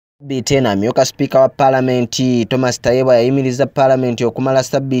Bitena amyuka speaker wa Palamenti Thomas Tayebwa yayimiriza Palamenti okumala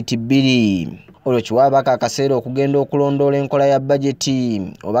sabbiiti 2 olwo kiwaabako akaseera okugenda okulondoola enkola ya bajeti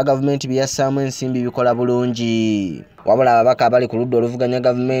oba gavumenti byassaamu ensimbi bikola bulungi. Wabula ababaka abali ku ludda oluvuganya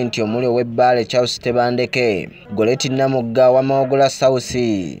gavumenti omuli ow'Ebbaale Charles Tebandeke, Goleti Namugga wa Mawogola South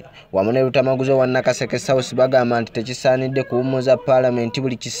wamu ne Lutamaguzo wa Nakaseke South bagamba nti tekisaanidde kuwummuza Palamenti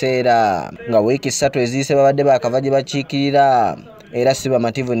buli kiseera nga wiiki 3 eziyise babadde baakava gye bakiikirira era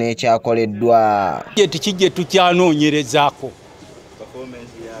Ssibamativu n'ekyakoleddwa. Kijje tukyanoonyerezaako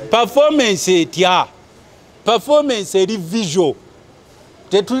performance etya performance eri visual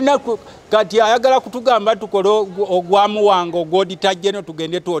tetulina kati ayagala kutugamba tukole ogwamu wange ogwoditajjeno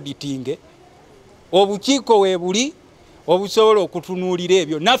tugende tuoditinge obukiiko weebuli obusobola okutunuulira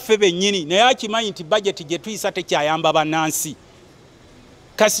ebyo naffe bennyini naye akimanyi nti bajeti gye tuyisa tekyayamba bannansi.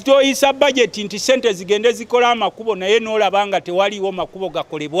 Kasita oyisa bajeti nti sente zigende zikola amakubo naye n'olaba nga tewaliwo makubo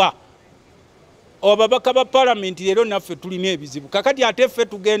gakolebwa. Ababaka ba Palamenti leero naffe tulina ebizibu. Kakati ate ffe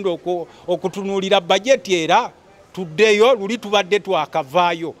tugenda okutunuulira bajeti era tuddeyo luli tubadde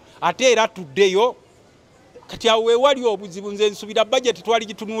twakavaayo ate era tuddeyo kati awo weewali obuzibu. Nze nsubira bajeti twali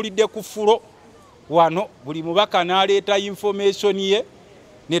gitunuulidde ku fulo wano buli mubaka n'aleeta information ye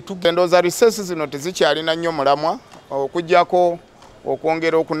ne tugendooza resources zino tezikyalina nnyo mulamwa okuggyako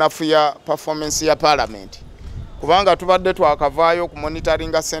okwongera okunafuya performance ya Palamenti kubanga tubadde twakavaayo ku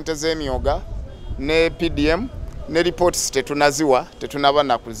monitoringa sente z'emyoga ne PDM ne reports tetunaba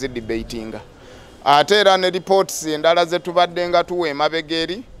na kuzidebatinga ate era ne reports endala ze tubadde nga tuwa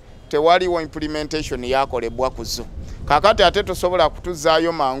emabegeri tewaliwo implementation yakolebwa kuzo. Kakati ate tusobola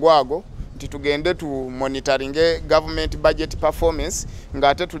kutuzaayo mangu ago nti tugende tu monitoring government budget performance nga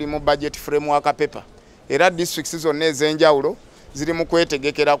ate tuli mu budget framework paper era districts zonna ez'enjawulo ziri mu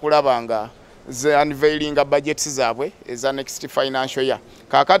kwetegekera kulaba nga unveiling budgets zaabwe eza next financial year.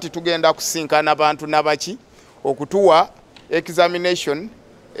 Kakati tugenda kusinkana abantu nabaki okutuwa examination,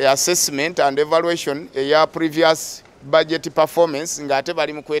 assessment and evaluation ya previous budget performance nga ate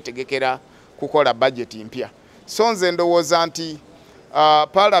bali mu kwetegekera kukola budget mpya. So nze ndowooza nti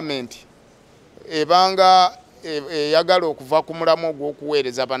Parliament ebanga yagala okuva ku mulamu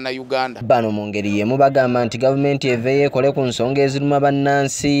ogw'okuweereza bannayuganda. Bano mu ngeri y'emu bagamba nti gavumenti eveeyo ekole ku nsonga eziruma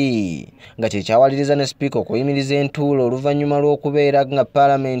bannansi nga kyekyawaliriza ne sipiika okuyimiriza entuulo oluvannyuma lw'okubeera nga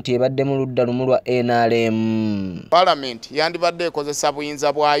Palamenti ebadde mu ludda lumu lwa NRM. Palamenti yandibadde ekozesa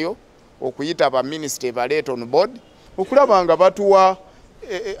buyinza bwayo okuyita baminisita ebaleeta on board okulaba nga batuwa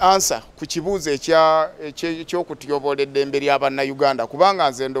answer ku kibuuzo eky'okutyobola eddembe ly'abannayuganda kubanga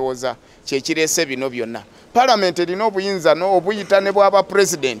nze ndowooza kyekireese bino byonna. Palamenti erina obuyinza obuyita ne bwaba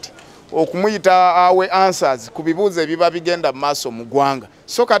president okumuyita awe answers ku bibuuzo ebiba bigenda mu maaso mu ggwanga.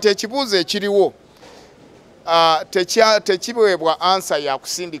 So kati ekibuuzo ekiriwo tekiweebwa answer ya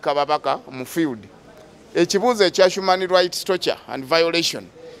kusindika babaka mu field. Ekibuuzo ekya human rights torture and violation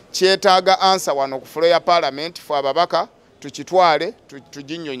kyetaaga answer wano ku fulo ya Palamenti ffe ababaka tukitwale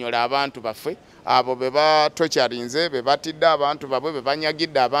tuginnyonnyola abantu baffe abo be batocharinze be batidde abantu babwe be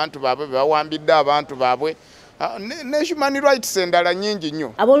banyagidde abantu babwe be bawambidde abantu babwe ne human rights endala nnyingi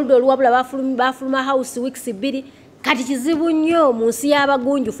nnyo. Aboludde oluwabula bafuluma house weeks 2 kati kizibu nnyo mu nsi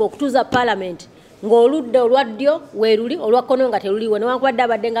y'abagunjufu okutuuza Palamenti ng'oludde olwaddyo weeruli olwakkono nga teruliwo newankubadde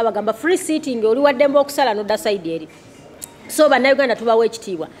abadde nga bagamba free sitting oli waddemba okusala n'odda side eri. So bannayuganda tubawa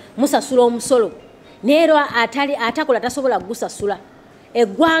ekitiibwa musasula omusolo neero atakola tasobola gusasula.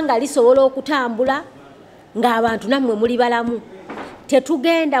 Eggwanga lisobola okutambula ng'abantu nammwe muli balamu.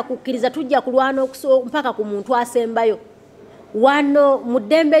 Tetugenda kukkiriza tujja kulwana mpaka ku muntu asembayo. Wano mu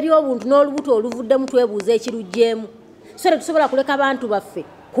ddembe ly'obuntu n'olubuto oluvuddemu twebuuza ekiruggyemu. So tetusobola kuleka abantu baffe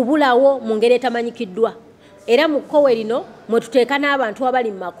kubulawo mu ngeri etamanyikiddwa. Era mu kkowe lino mwe tuteeka n'abantu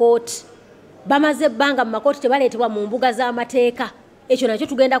abali mu makooti. Bamaze ebbanga mu makooti tebaleetebwa mu mbuga z'amateeka. Ekyo nakyo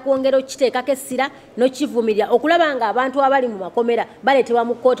tugenda kwongera okiteekako essira n'okivumirira okulaba nga abantu abali mu makomera baleetebwa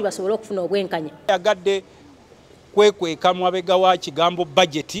mu kkooti basobole okufuna obwenkanya. Yagadde kwekweka mabega wa kigambo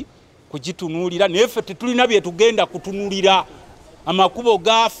bajeti kugitunuulira naye ffe tetulina bye tugenda kutunuulira. Amakubo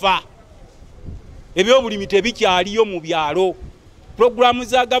gaafa, ebyobulimi tebikyaliyo mu byalo, puroguramu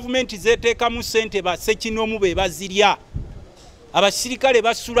za gavumenti zeeteekamu ssente bassekinomu be bazirya, abasirikale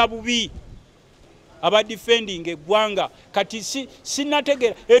basula bubi aba defending eggwanga. Kati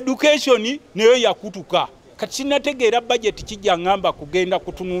sinategeera education neyo yakutuka kati nategeera budget kijja ngamba kugenda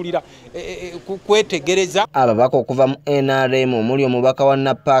kutunuulira kwetegereza. Ababaka okuva mu NRM omuli omubaka wa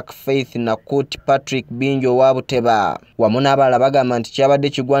Napak Faith Nakut Patrick Binjo wa Buteba wamu n'abalala bagamba nti kyabadde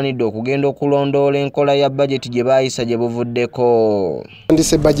kigwanidde okugenda okulondoola enkola ya budget gye baayisa gye buvuddeko.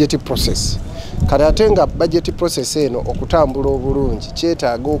 Ndise budget process. Kati ate nga budget process eno okutambula obulungi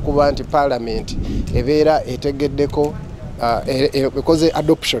kyetaaga okuba nti Parliament ebeera etegeddeko because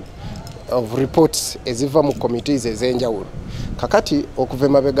adoption of reports eziva mu committees ez'enjawulo. Kakati okuva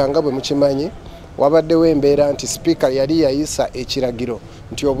emabega nga bwe mukimanyi wabaddewo embeera nti speaker yali yayisa ekiragiro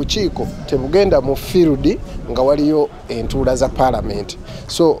nti obukiiko tebugenda mu field nga waliyo entuula za Parliament.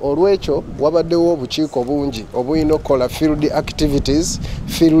 So olwekyo wabaddewo obukiiko bungi obuyina okukola field activities,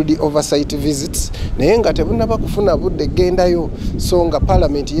 field oversight visits, naye nga tebunaba kufuna budde gendayo, so nga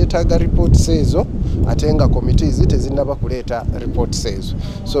Parliament yeetaaga reports ezo ate nga committees tezinnaba kuleeta reports ezo.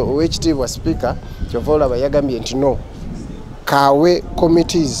 So owekitiibwa speaker kyova olaba yagambye nti no kaawe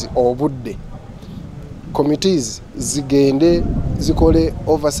committees obudde, committees zigende zikole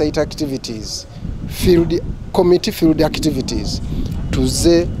oversight activities, committee field activities,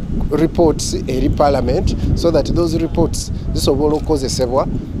 tuze reports eri Parliament so that those reports zisobola okukozesebwa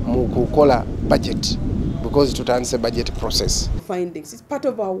mu kukola budget, because tutandise budget process. Findings, it's part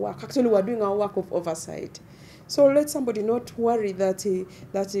of our work. Actually, we're doing our work of oversight. So let somebody not worry that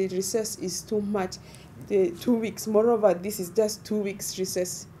recess is too much, 2 weeks. Moreover, this is just 2 weeks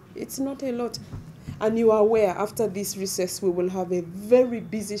recess. It's not a lot. And you are aware, after this recess, we will have a very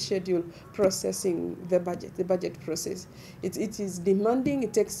busy schedule processing the budget process. It is demanding,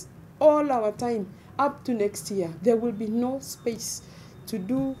 it takes all our time up to next year. There will be no space to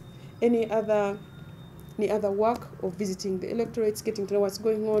do any other work of visiting the electorates, getting to know what's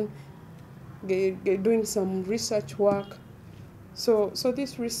going on, doing some research work. So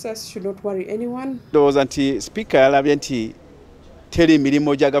this recess should not worry anyone. There was anti-speaker alabye nti teri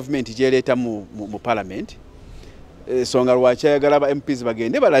milimo ja government gyeleeta mu Parliament. Songa lwaki ayagala ba MPs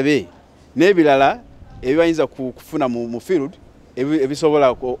bagende balabe n'ebirala ebibayinza kufuna mu field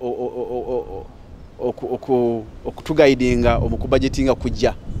ebisobola okutugaidinga omukubudgetinga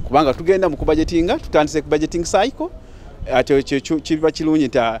kujja. Kubanga tugenda mu kubudgetinga tutandise ku budgeting cycle ate kiba kirungi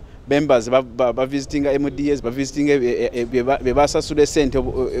nta members ba visiting MDS ba visiting be basasule sente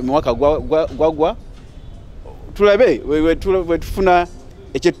mwaka gwagwa tulabe we tufuna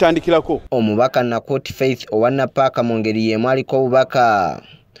ekyetutandikirako. Omubaka Nakut Faith owa Napaka mu ngeri yemu aliko obubaka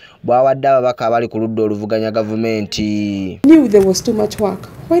bwawadde ababaka abali ku ludda oluvuganya gavumenti. Knew there was too much work.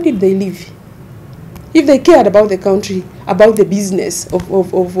 Why did they leave? If they cared about the country, about the business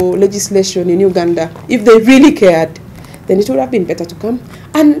of legislation in Uganda, if they really cared, then it would have been better to come.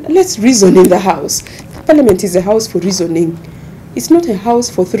 And let's reason in the House. Parliament is a house for reasoning. It's not a house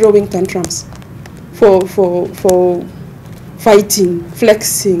for throwing tantrums, for fighting,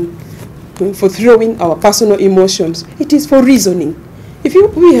 flexing, for throwing our personal emotions. It is for reasoning. If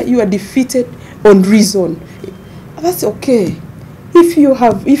you are defeated on reason, that's okay. If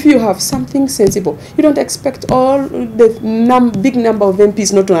you have something sensible, you don't expect all the big number of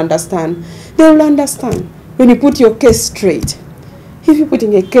MPs not to understand. They will understand when you put your case straight. If you're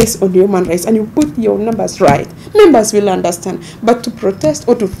putting a case on human rights and you put your numbers right, members will understand. But to protest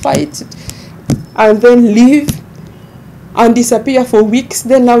or to fight and then leave and disappear for weeks,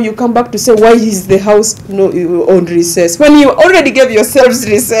 then now you come back to say, why is the House on recess? When you already gave yourselves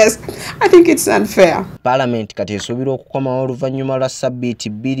recess, I think it's unfair. Parliament kati esuubirwa okukomawo oluvannyuma lwa ssabbiiti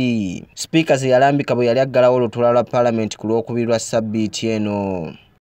 2. Speakers yalambika bwe yali aggalawo olutuula lwa Parliament ku lwokubiri lwa ssabbiiti eno.